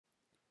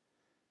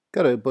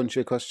Got a bunch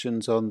of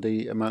questions on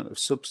the amount of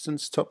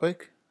substance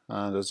topic,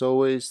 and as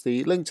always,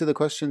 the link to the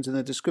questions in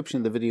the description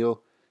of the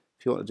video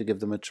if you wanted to give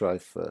them a try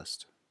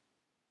first.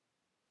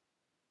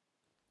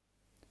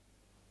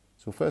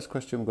 So first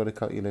question, we've got to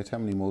calculate how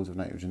many moles of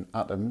nitrogen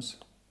atoms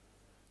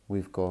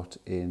we've got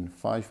in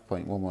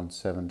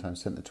 5.117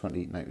 times 10 to the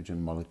 20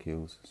 nitrogen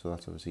molecules. So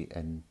that's obviously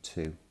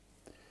N2.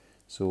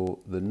 So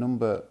the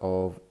number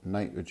of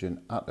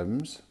nitrogen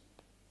atoms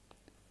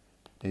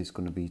is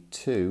going to be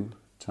 2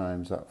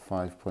 times that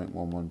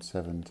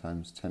 5.117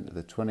 times 10 to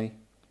the 20.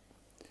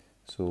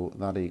 So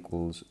that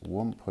equals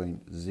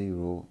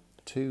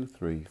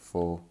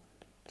 1.0234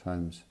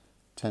 times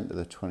 10 to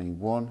the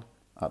 21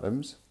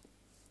 atoms.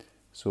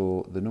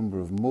 So the number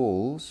of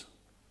moles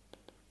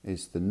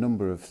is the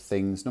number of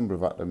things, number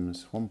of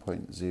atoms,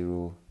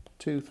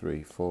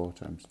 1.0234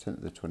 times 10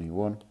 to the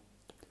 21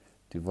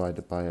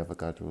 divided by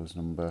Avogadro's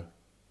number.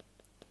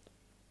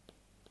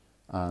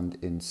 And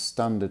in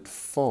standard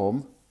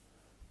form,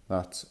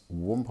 that's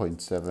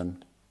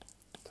 1.7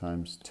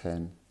 times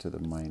 10 to the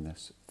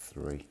minus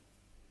 3.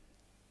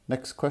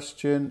 Next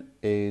question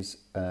is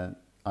an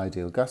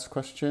ideal gas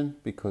question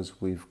because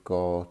we've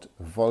got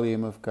a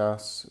volume of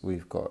gas,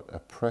 we've got a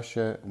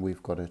pressure, and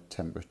we've got a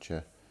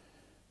temperature.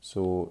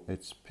 So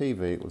it's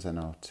PV equals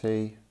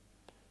nRT,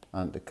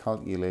 and to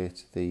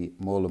calculate the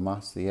molar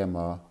mass, the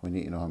MR, we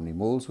need to know how many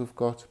moles we've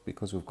got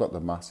because we've got the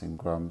mass in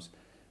grams,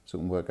 so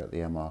we can work out the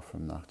MR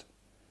from that.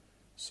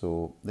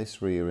 So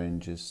this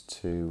rearranges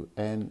to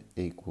N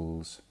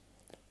equals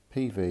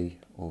PV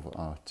over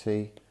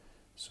RT.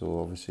 So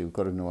obviously we've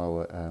got to know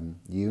our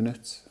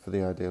units for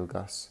the ideal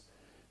gas.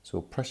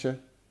 So pressure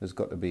has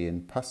got to be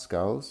in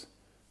pascals.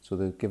 So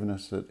they've given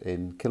us it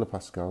in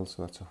kilopascals,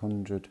 so that's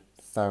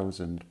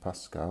 100,000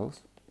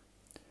 pascals.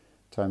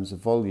 Times the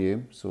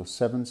volume, so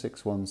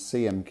 761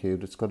 cm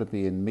cubed, it's got to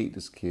be in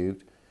meters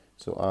cubed.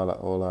 So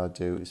all I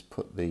do is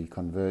put the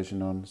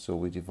conversion on. So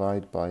we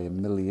divide by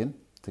 1,000,000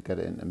 to get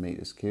it into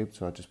meters cubed.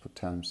 So I just put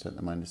times 10 to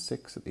the minus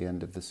 6 at the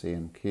end of the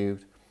cm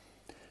cubed.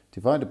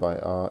 Divided by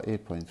R,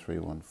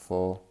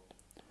 8.314,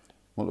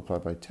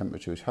 multiplied by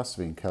temperature, which has to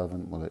be in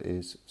Kelvin, well it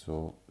is,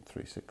 so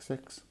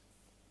 366.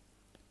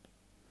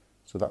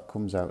 So that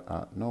comes out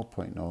at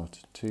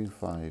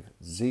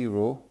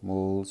 0.0250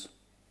 moles.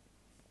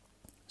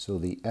 So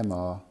the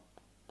MR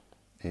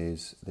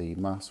is the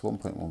mass,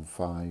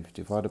 1.15,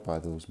 divided by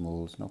those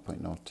moles,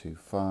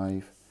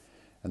 0.025,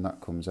 and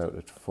that comes out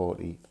at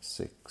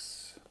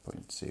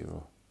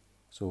 46.0.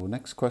 So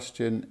next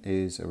question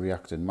is a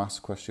reactant mass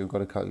question. We've got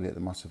to calculate the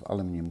mass of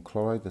aluminium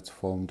chloride that's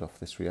formed off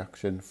this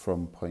reaction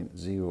from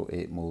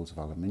 0.08 moles of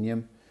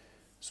aluminium.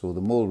 So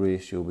the mole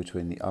ratio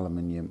between the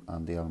aluminium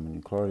and the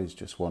aluminium chloride is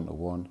just 1 to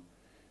 1.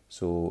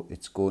 So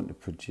it's going to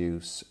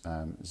produce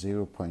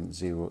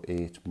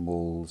 0.08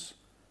 moles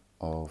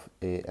of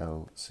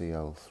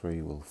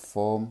AlCl3 will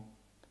form.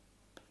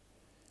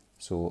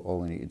 So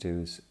all we need to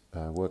do is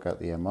work out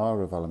the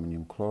MR of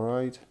aluminium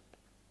chloride,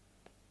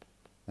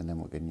 and then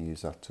we can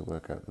use that to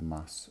work out the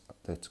mass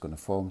that's going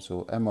to form.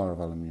 So MR of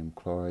aluminium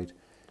chloride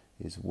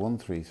is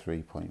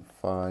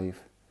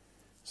 133.5.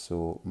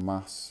 So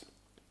mass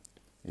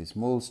is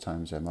moles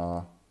times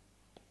MR.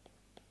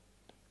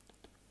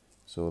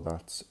 So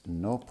that's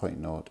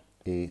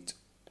 0.08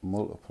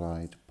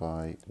 multiplied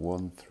by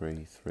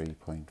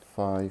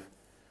 133.5.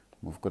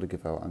 We've got to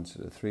give our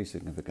answer to 3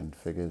 significant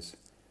figures,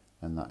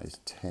 and that is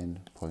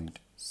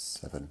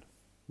 10.7.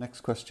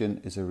 Next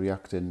question is a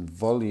reactant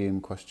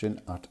volume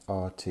question at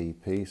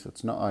RTP. So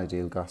it's not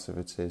ideal gas if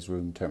it says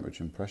room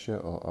temperature and pressure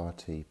or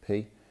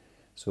RTP.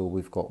 So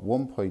we've got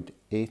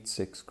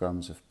 1.86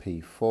 grams of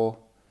P4,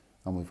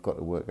 and we've got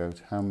to work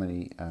out how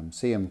many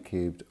cm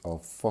cubed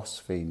of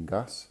phosphine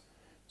gas.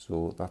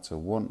 So that's a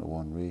 1 to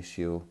 1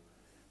 ratio.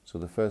 So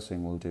the first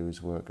thing we'll do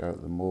is work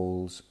out the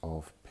moles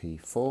of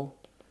P4.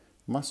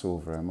 Mass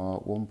over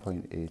MR,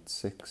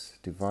 1.86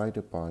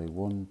 divided by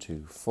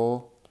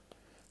 124.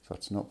 So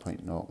that's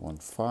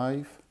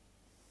 0.015.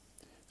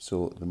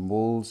 So the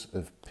moles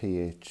of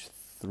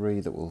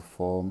pH3 that will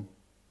form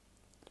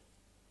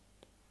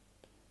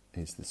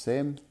is the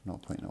same,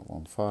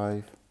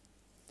 0.015.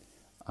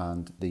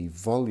 And the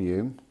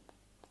volume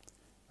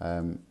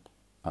at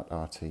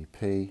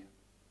RTP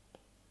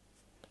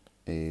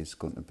is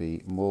going to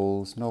be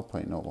moles,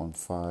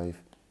 0.015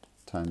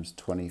 times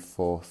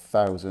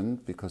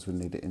 24,000 because we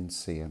need it in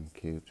cm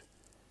cubed,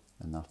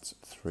 and that's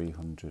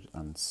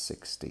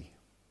 360.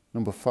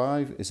 Number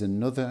 5 is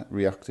another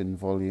reactant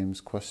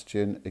volumes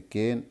question.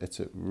 Again, it's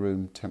at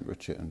room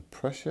temperature and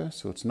pressure,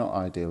 so it's not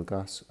ideal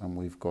gas, and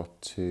we've got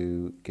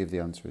to give the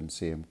answer in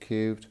cm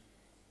cubed,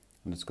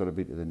 and it's got to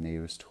be to the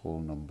nearest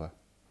whole number.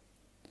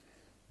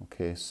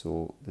 Okay,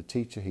 so the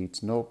teacher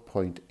heats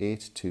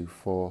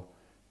 0.824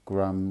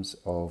 grams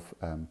of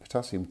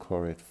potassium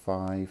chlorate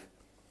 5.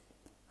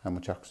 How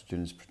much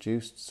oxygen is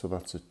produced? So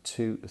that's a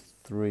 2 to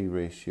 3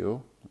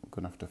 ratio. I'm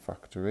going to have to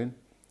factor in.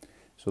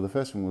 So the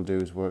first thing we'll do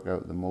is work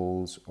out the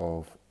moles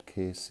of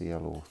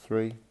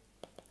KClO3.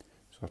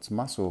 So that's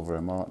mass over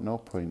MR,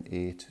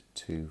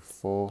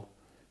 0.824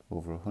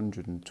 over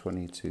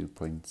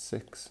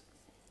 122.6.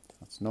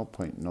 That's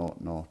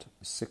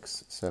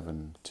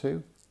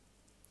 0.00672.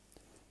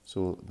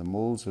 So the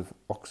moles of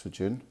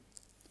oxygen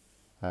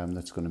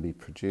that's going to be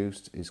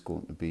produced is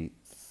going to be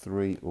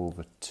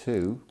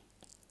 3/2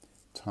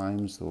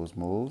 times those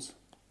moles,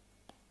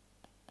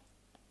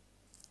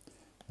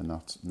 and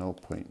that's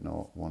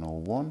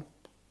 0.0101.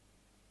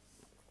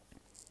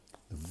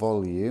 The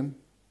volume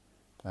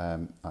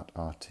at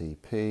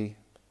RTP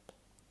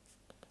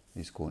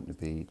is going to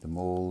be the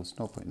moles,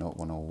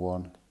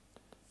 0.0101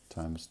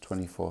 times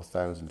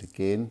 24,000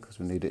 again, because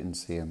we need it in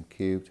cm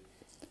cubed,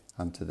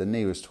 and to the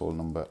nearest whole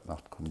number,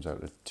 that comes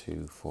out at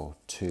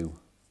 242.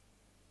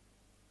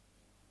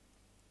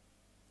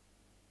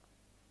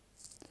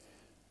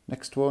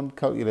 Next one,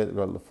 calculate the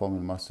relative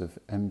formula mass of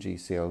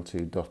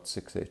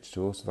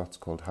MgCl2.6H2O, so that's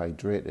called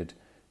hydrated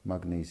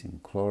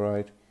magnesium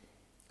chloride.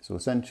 So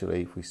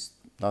essentially,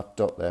 that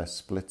dot there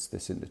splits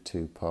this into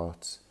two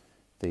parts.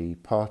 The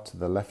part to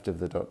the left of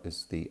the dot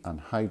is the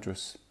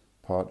anhydrous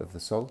part of the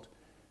salt,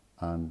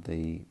 and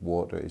the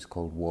water is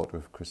called water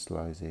of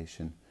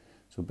crystallization.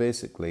 So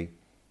basically,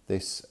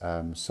 this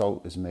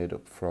salt is made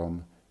up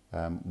from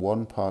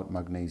 1 part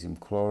magnesium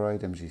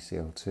chloride,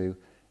 MgCl2,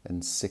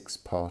 and 6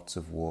 parts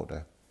of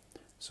water.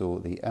 So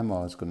the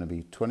MR is going to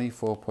be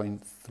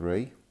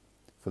 24.3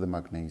 for the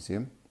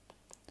magnesium,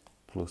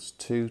 plus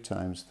 2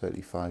 times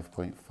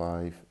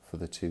 35.5 for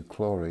the 2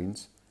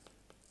 chlorines,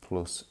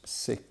 plus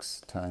 6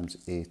 times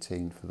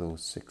 18 for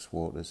those 6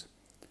 waters.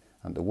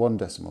 And to 1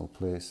 decimal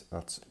place,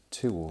 that's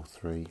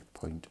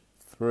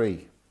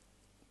 203.3.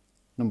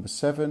 Number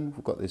 7,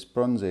 we've got this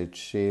Bronze Age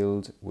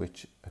shield,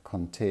 which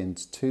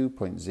contains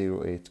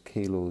 2.08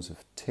 kilos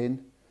of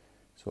tin.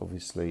 So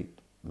obviously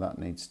that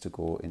needs to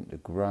go into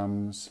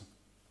grams.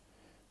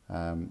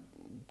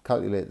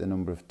 Calculate the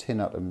number of tin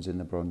atoms in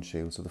the bronze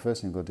shield. So the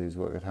first thing we've got to do is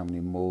work out how many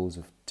moles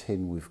of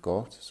tin we've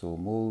got. So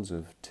moles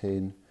of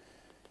tin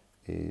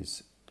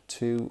is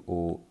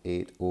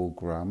 2080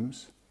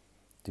 grams,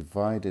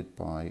 divided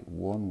by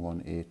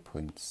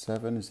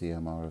 118.7 is the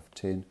MR of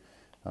tin.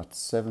 That's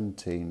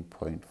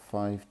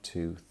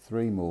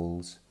 17.523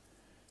 moles.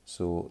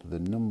 So the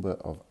number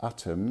of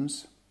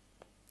atoms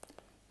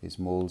is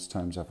moles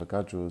times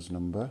Avogadro's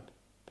number,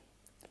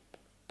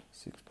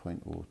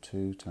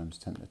 6.02 times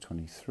 10 to the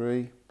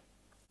 23,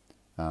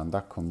 and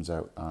that comes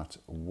out at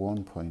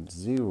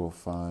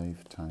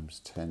 1.05 times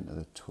 10 to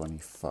the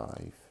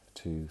 25,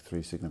 to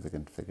 3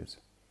 significant figures.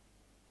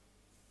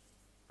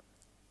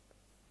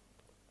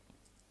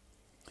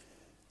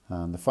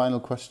 And the final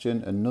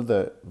question,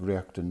 another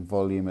reactant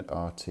volume at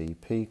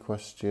RTP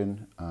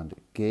question, and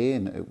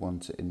again it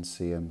wants it in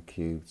cm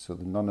cubed. So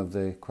none of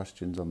the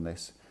questions on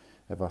this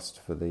have asked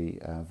for the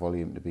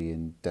volume to be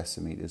in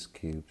decimeters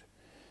cubed.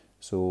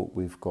 So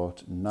we've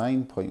got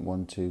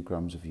 9.12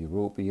 grams of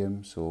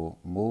europium, so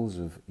moles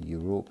of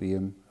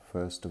europium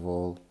first of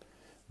all,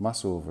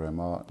 mass over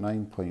MR,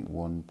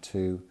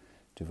 9.12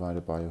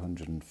 divided by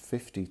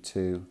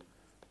 152,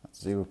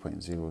 that's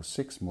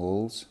 0.06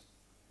 moles.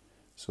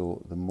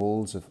 So the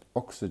moles of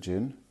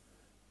oxygen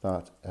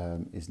that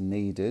is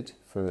needed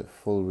for a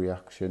full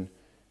reaction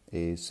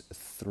is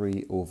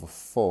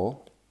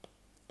 3/4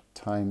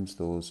 times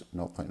those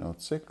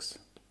 0.06.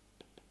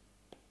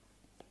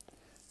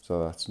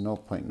 So that's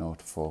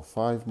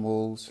 0.045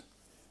 moles,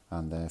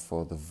 and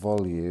therefore the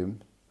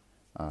volume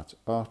at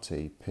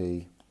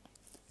RTP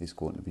is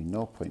going to be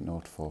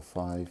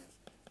 0.045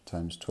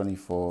 times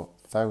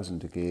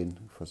 24,000 again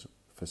for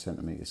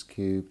centimeters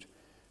cubed.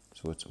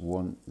 So it's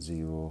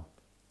 1080.